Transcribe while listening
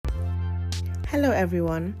Hello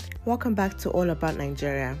everyone, welcome back to All About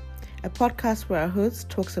Nigeria, a podcast where our host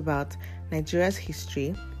talks about Nigeria's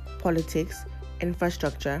history, politics,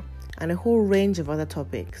 infrastructure, and a whole range of other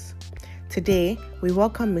topics. Today, we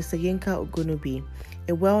welcome Mr. Yinka Ogunubi,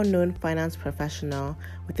 a well-known finance professional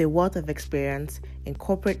with a wealth of experience in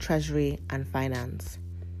corporate treasury and finance.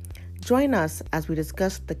 Join us as we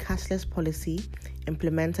discuss the cashless policy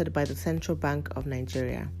implemented by the Central Bank of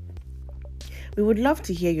Nigeria. We would love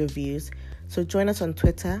to hear your views, so join us on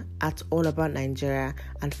Twitter at AllAboutNigeria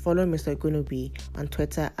and follow Mr. Ogunubi on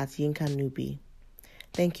Twitter at YinkaNubi.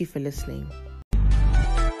 Thank you for listening.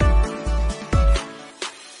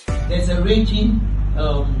 There's a raging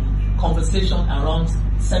conversation around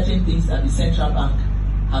certain things that the central bank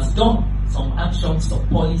has done, some actions, some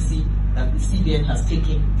policy that the CBN has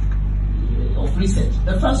taken of recent.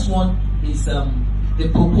 The first one is the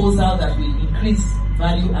proposal that will increase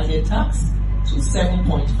value-added tax to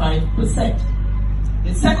 7.5%.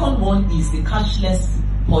 The second one is the cashless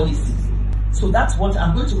policy. So that's what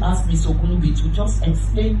I'm going to ask Mr. Ogunubi to just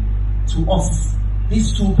explain to us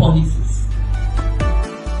these two policies.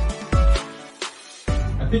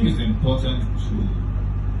 I think it's important to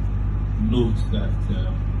note that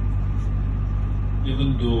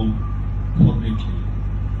even though publicly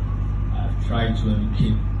I've tried to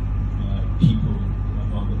educate people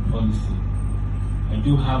about the policy, I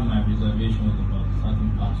do have my reservations about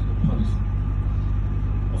certain parts of the policy.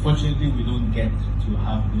 Unfortunately, we don't get to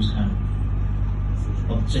have those kind of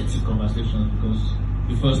objective conversations because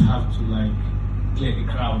you first have to clear the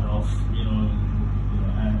crowd off,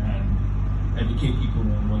 and educate people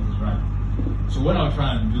on what is right. So what I'll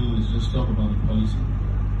try and do is just talk about the policy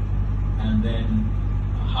and then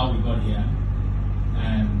how we got here,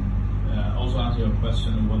 and also answer your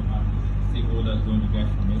question on what our stakeholders are going to get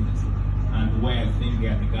from it, and where I think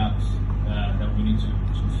there are the gaps that we need to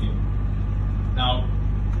fill. Now,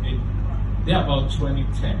 in about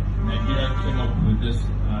 2010, Nigeria came up with this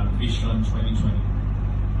Vision 2020.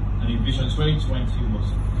 And in Vision 2020 was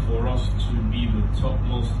for us to be the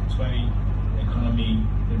topmost 20 economy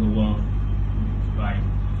in the world by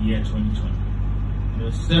the year 2020. There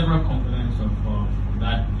are several components of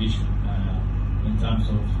that vision in terms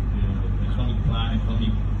of the economic plan,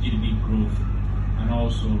 economic GDP growth, and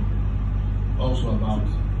also about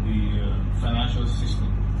the financial system.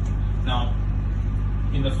 Now,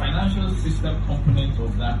 in the financial system component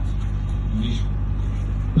of that vision,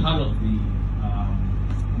 part of the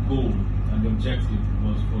goal and the objective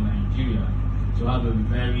was for Nigeria to have a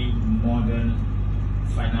very modern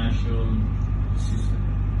financial system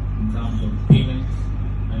in terms of payments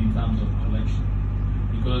and in terms of collection,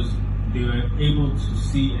 because they were able to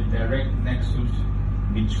see a direct nexus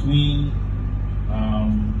between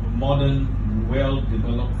modern,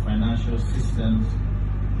 well-developed financial systems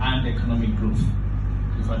and economic growth.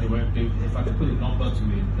 If I could put a number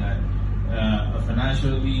to it, that a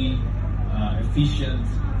financially efficient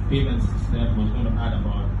payment system was going to add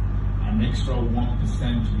about an extra 1% to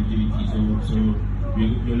the GDP. So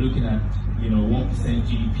you're looking at 1%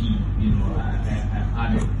 GDP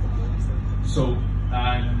added. So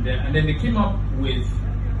and then they came up with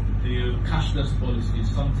the cashless policy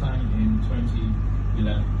sometime in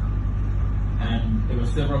 2011, and there were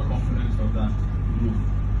several components of that group.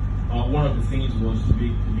 One of the things was to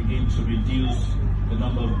begin to reduce the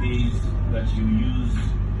number of days that you use,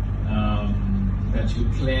 that you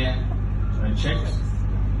clear checks,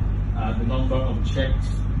 the number of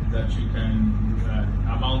checks that you can,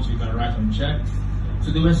 amounts you can write on checks.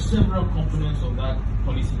 So there were several components of that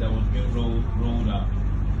policy that was being rolled out.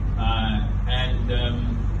 And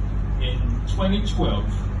in 2012,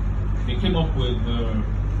 they came up with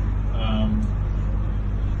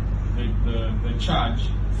the charge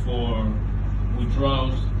for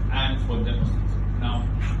withdrawals and for deposits. Now,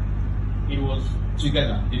 it was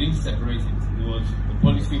together. They didn't separate it. The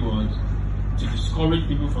policy was to discourage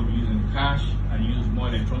people from using cash and use more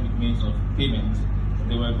electronic means of payment.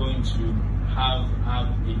 They were going to have a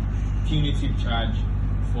punitive charge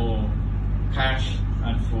for cash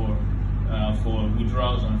and for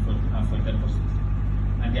withdrawals and for deposits.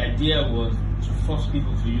 And the idea was to force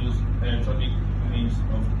people to use electronic means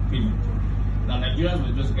of payment. Now, Nigerians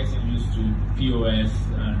were just getting used to POS,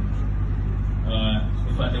 and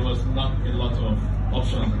in fact, there was not a lot of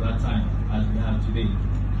options at that time as we have today.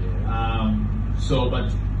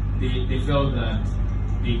 But they felt that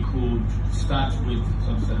they could start with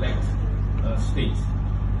some select states,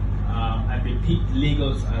 and they picked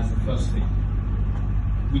Lagos as the first state,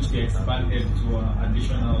 which they expanded to an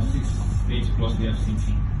additional 6 states plus the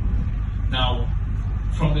FCT. Now,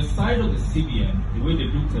 from the side of the CBN, the way they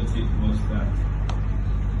looked at it was that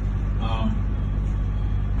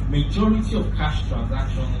majority of cash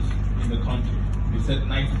transactions in the country, they said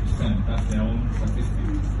 90%, that's their own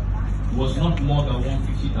statistics, was not more than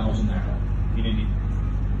 150,000 naira in a day.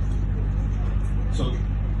 So,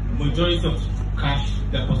 majority of cash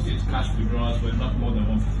deposits, cash withdrawals were not more than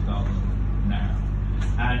 150,000 naira.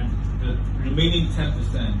 And the remaining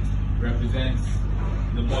 10% represents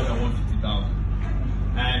the more than 150,000.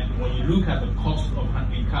 And when you look at the cost of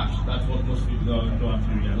handling cash, that's what most people don't have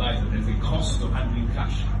to realize, that there's a cost of handling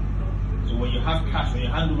cash. So when you have cash, when you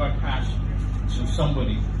hand over cash to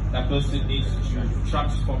somebody, that person needs to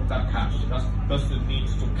transform that cash. That person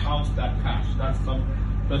needs to count that cash. That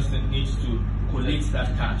person needs to collate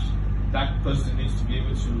that cash. That person needs to be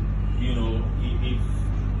able to,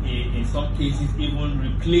 in some cases, even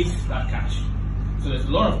replace that cash. So there's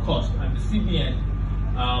a lot of cost, and the CBN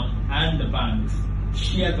and the banks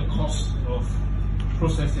share the cost of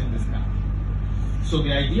processing this cash. So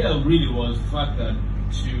the idea really was the fact that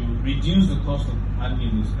to reduce the cost of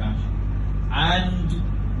handling this cash and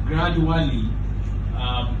gradually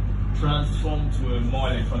transform to a more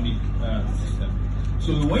electronic system.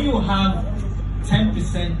 So when you have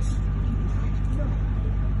 10%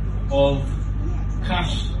 of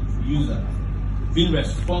cash users being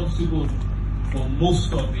responsible for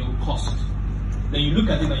most of the cost, then you look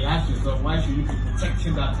at it and you ask yourself, why should you be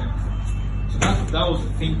protecting that 10%? So that was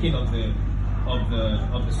the thinking of the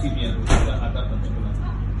CBN at that particular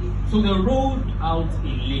time. So they rolled out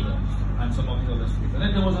in Lagos and some of these other states, and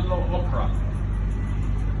then there was a lot of opera.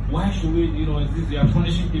 Why should we, they are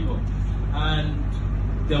punishing people? And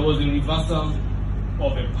there was a reversal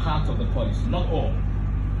of a part of the policy, not all.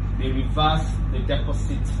 They reversed the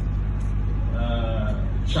deposit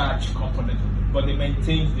charge component of it, but they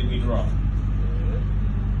maintained the withdrawal.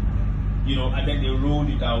 And then they rolled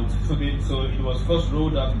it out. So it was first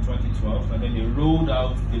rolled out in 2012, and then they rolled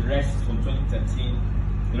out the rest from 2013.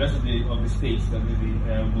 The rest of the states, that is the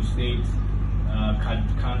Ogun State,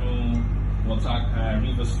 Kano,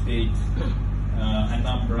 River State,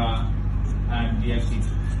 Anambra, and the FCT.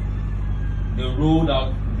 They rolled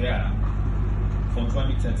out there from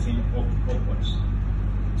 2013 upwards.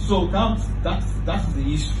 So that's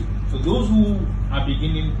the issue. So those who are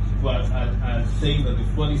beginning are saying that the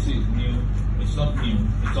policy is new, it's not new.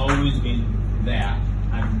 It's always been there,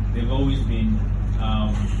 and they've always been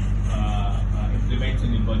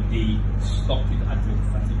implementing it, but they stopped it at a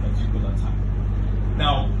particular time.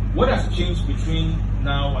 Now, what has changed between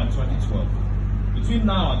now and 2012? Between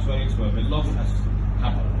now and 2012, a lot has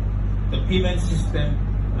happened. The payment system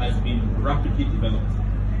has been rapidly developed.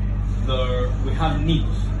 We have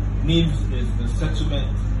NIBSS. NIBSS is the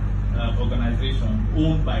settlement organization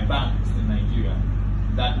owned by banks in Nigeria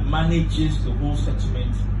that manages the whole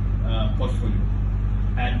settlement portfolio.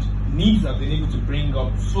 And NIBSS have been able to bring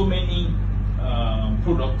up so many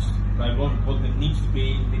products, like what we call the NIBSS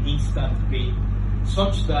Pay, the Instant Pay,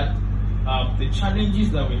 such that the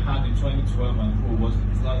challenges that we had in 2012 and was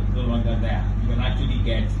no longer there. You can actually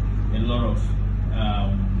get a lot of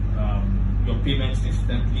your payments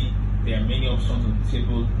instantly. There are many options on the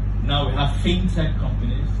table. Now we have fintech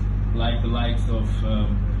companies like the likes of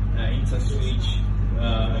InterSwitch,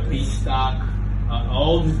 Paystack,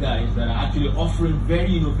 all these guys that are actually offering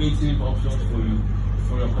very innovative options for you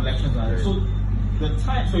for your collections. So the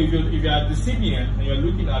time. So if you're at the CBN and you're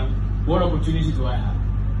looking at what opportunity do I have,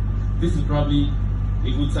 this is probably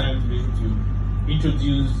a good time to be able to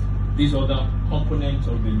introduce this other component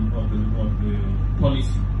of the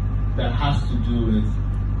policy that has to do with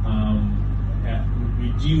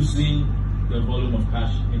reducing the volume of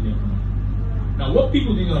cash in the economy. Now, what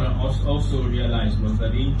people didn't also realize was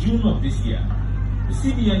that in June of this year, the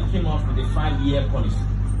CBN came out with a 5-year policy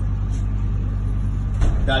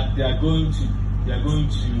that they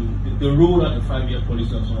roll out the 5-year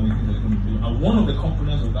policy of some of the things they're going to do. And one of the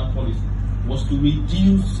components of that policy was to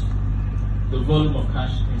reduce the volume of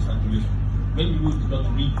cash in circulation. Many people did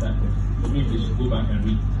not read that policy, but maybe they should go back and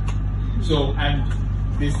read it. So, and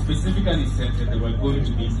they specifically said that they were going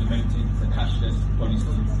to be implementing the cashless policy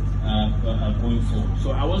going forward.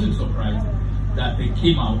 So I wasn't surprised that they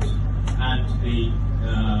came out and they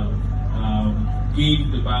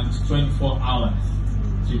gave the banks 24 hours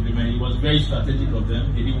to implement. It was very strategic of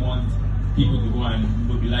them. They didn't want people to go and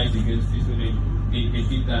mobilize against it, so they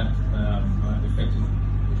did that effectively.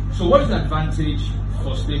 So what is the advantage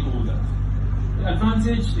for stakeholders? The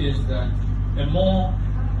advantage is that a more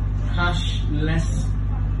cashless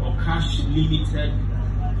or cash limited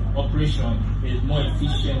operation is more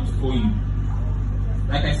efficient for you.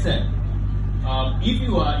 Like I said, if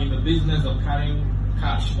you are in the business of carrying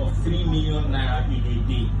cash of 3 million naira in a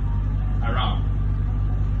day around,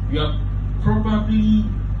 you are probably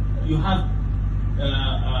you have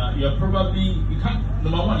you're probably,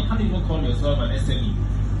 number one, you can't even call yourself an SME,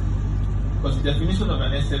 because the definition of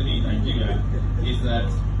an SME in Nigeria is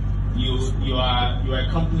that you are a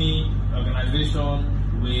company, organization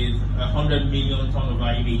with 100 million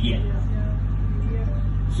turnover in a year.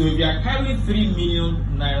 So if you are carrying 3 million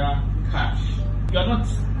naira cash, you are not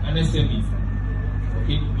an SME.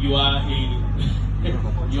 Okay, you are a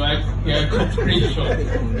corporation.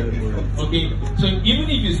 Okay, so even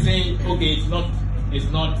if you say, okay, it's not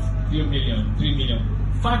 3 million,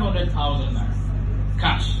 500,000 naira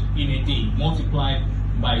cash in a day multiplied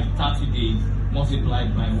by 30 days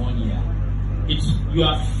multiplied by 1 year, you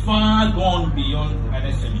are far gone beyond an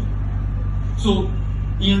SME. So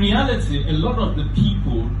in reality, a lot of the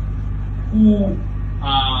people who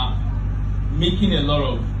are making a lot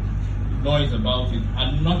of noise about it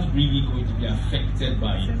are not really going to be affected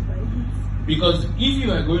by it. Because if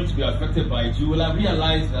you are going to be affected by it, you will have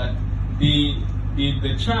realized that the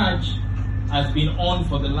charge has been on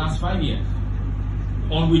for the last 5 years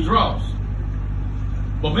on withdrawals.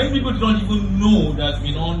 But many people don't even know that's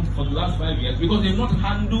been on for the last 5 years because they've not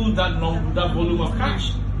handled that volume of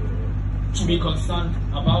cash to be concerned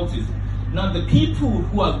about it. Now the people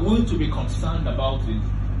who are going to be concerned about it,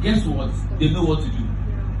 guess what? They know what to do.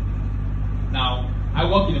 Now, I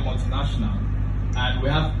work in a multinational, and we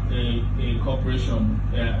have a corporation,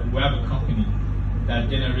 we have a company that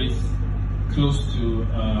generates close to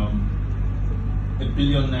 ₦1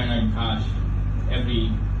 billion in cash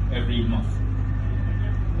every month.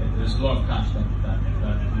 There's a lot of cash that.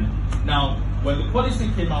 Now, when the policy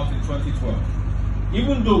came out in 2012,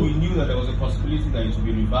 even though we knew that there was a possibility that it would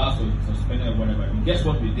be reversed or suspended or whatever, guess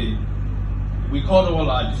what we did? We called all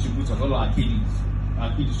our distributors, all our key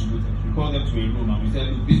distributors. We called them to a room and we said,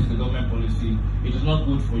 look, this is the government policy. It is not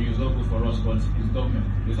good for you, it's not good for us, but it's government.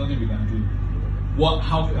 There's nothing we can do.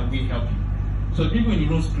 How can we help you? So the people in the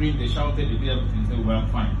room screamed, they shouted, they did everything, they said, well,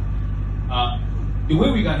 fine. The way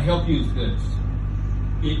we can help you is this.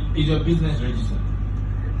 Is your business registered?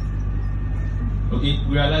 Okay,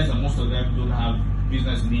 we realize that most of them don't have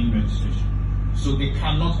business name registration. So they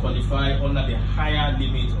cannot qualify under the higher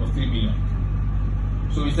limit of 3 million.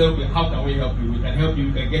 So we said, okay, how can we help you? We can help you,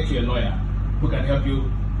 we can get you a lawyer who can help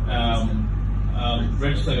you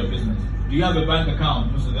register your business. Do you have a bank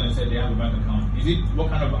account? Most of them said they have a bank account. What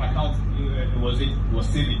kind of account was it? It was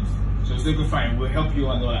savings. So we said, okay, fine, we'll help you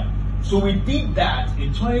and all that. So we did that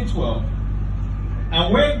in 2012.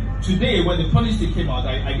 And when the policy came out,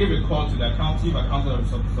 I gave a call to the chief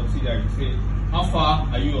accountant of subsidiary to say, how far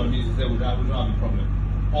are you on this? He said, we don't have a problem.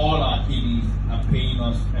 All our KDs are paying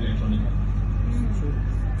us electronically.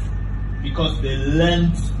 Because we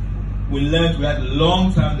had a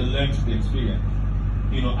long time to learn through the experience.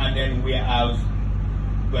 And then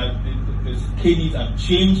the KDs have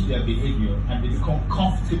changed their behavior and they become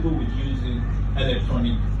comfortable with using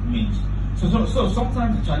electronic means. So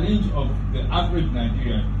sometimes the challenge of the average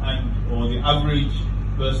Nigerian or the average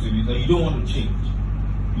person is that you don't want to change.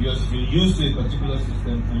 You're used to a particular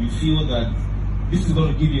system and you feel that this is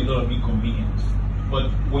going to give you a lot of inconvenience. But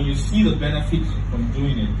when you see the benefits from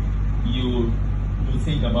doing it, you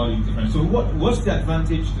think about it differently. So what's the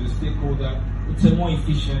advantage to the stakeholder? It's a more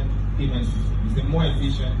efficient payment system. It's a more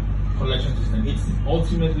efficient collection system. It's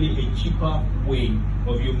ultimately a cheaper way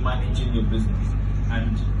of you managing your business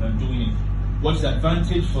and doing it. What's the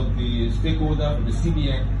advantage for the stakeholder, for the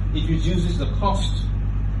CBN? It reduces the cost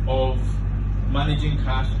of managing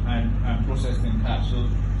cash and processing cash. So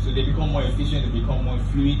they become more efficient, they become more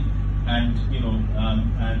fluid, and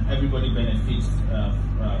and everybody benefits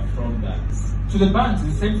from that. So the banks is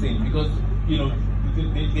the same thing because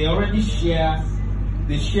they already share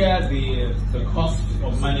the cost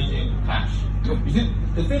of managing cash. You see,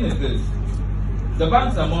 the thing is this: the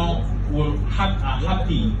banks are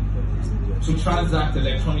happy to transact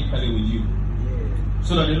electronically with you,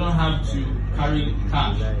 so that they don't have to carry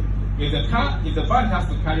cash. If the bank has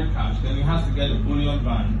to carry cash, then it has to get a bullion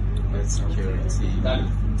van that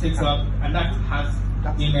takes up, and that has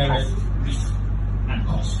inherent risk and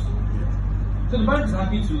cost. So the bank is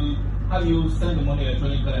happy to have you send the money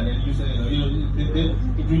electronically and then use it.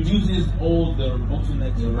 It reduces all the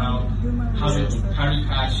bottlenecks around having to carry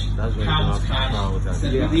cash, count cash,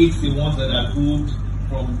 segregate the ones that are good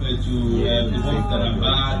from the ones that are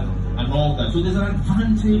bad, and all that. So there's an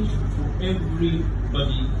advantage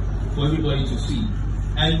for everybody to see.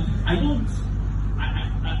 And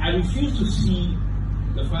I refuse to see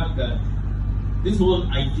the fact that this whole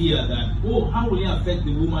idea that, how will it affect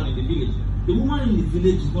the woman in the village? The woman in the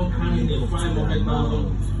village is not carrying a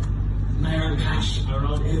 500,000 naira cash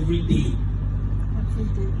around every day.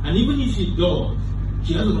 And even if she does,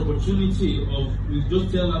 she has an opportunity of, we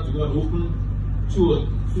just tell her to go and open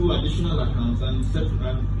two additional accounts and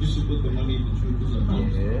distribute the money between those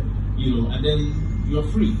accounts. You know, and then you're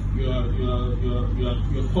free.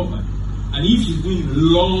 You're covered. And if she's doing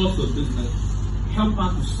lots of business, help her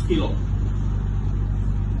to scale up.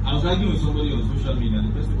 I was arguing with somebody on social media, and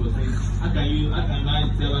the person was saying, how can I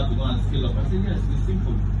tell her to go and scale up? I said, yes, it's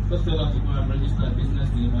simple. Just tell her to go and register a business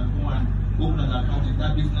name and go and open an account in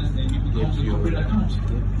that business name. It becomes a corporate account.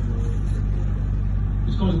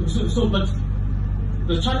 But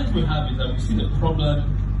the challenge we have is that we see the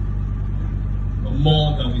problem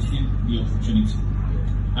more than we see the opportunity.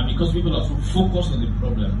 And because people are so focused on the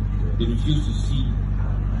problem, they refuse to see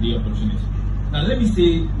the opportunity. Now let me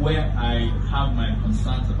say where I have my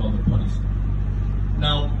concerns about the policy.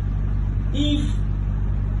 Now, if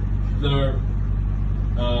the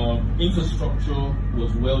infrastructure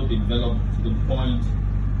was well developed to the point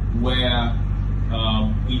where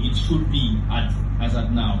it should be as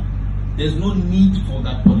at now, there's no need for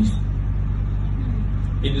that policy.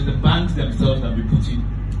 It is the banks themselves that will be putting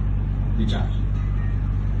the charge.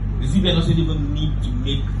 The CBN doesn't even need to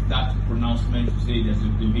make that pronouncement to say there's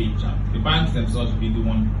a charge. The banks themselves will be the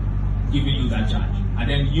one giving you that charge. And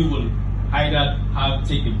then you will either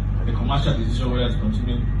take a commercial decision whether to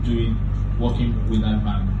continue working with that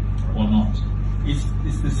bank or not. It's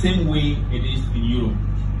the same way it is in Europe.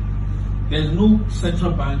 There's no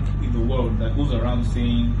central bank in the world that goes around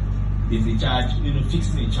saying there's a charge,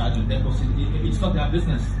 fixing a charge on deposit. It's not their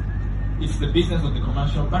business. It's the business of the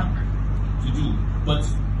commercial bank to do. But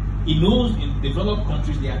in developed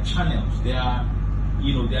countries, there are channels, there are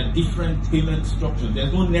different payment structures.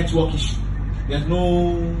 There's no network issue. There's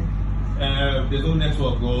no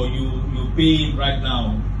network, or you pay right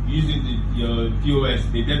now using your POS.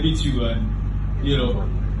 They debit you, and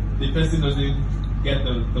the person doesn't get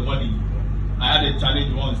the money. I had a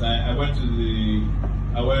challenge once. I didn't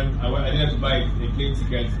have to buy a plane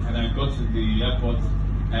ticket, and I got to the airport,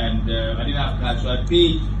 and I didn't have cash, so I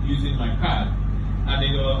paid using my card. And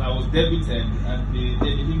I was debited, and they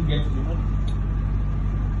didn't get the money.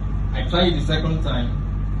 I tried the second time,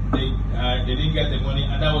 they didn't get the money,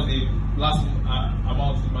 and that was the last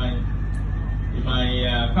amount in my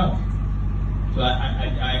account. So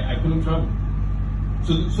I couldn't travel.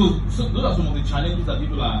 So those are some of the challenges that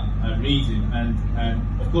people are raising, and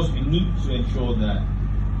of course we need to ensure that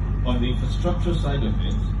on the infrastructure side of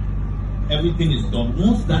it, everything is done.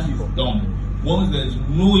 Once that is done, once there's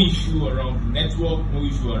no issue around network, no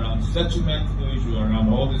issue around settlement, no issue around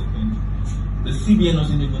all these things, the CBN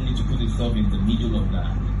doesn't even need to put itself in the middle of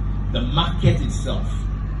that. The market itself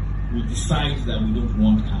will decide that we don't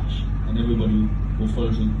want cash, and everybody will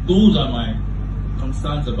follow through. Those are my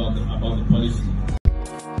concerns about the policy.